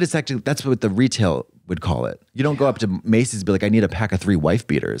shirt. That's what it's actually. That's what the retail would call it. You don't go up to Macy's and be like, I need a pack of 3 wife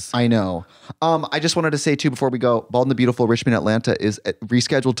beaters. I know. I just wanted to say too before we go, Bald and the Beautiful Richmond, Atlanta is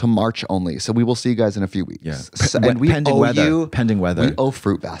rescheduled to March only. So we will see you guys in a few weeks. Yeah. And we pending owe weather. you. Pending weather. We owe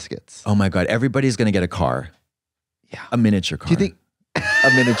fruit baskets. Oh my God! Everybody's gonna get a car. Yeah. A miniature car. Do you think?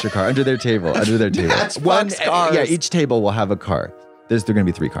 A miniature car under their table. Under their table. That's Fox cars. Yeah, each table will have a car. They're going to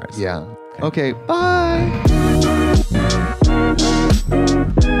be 3 cars. Yeah. Okay. Bye.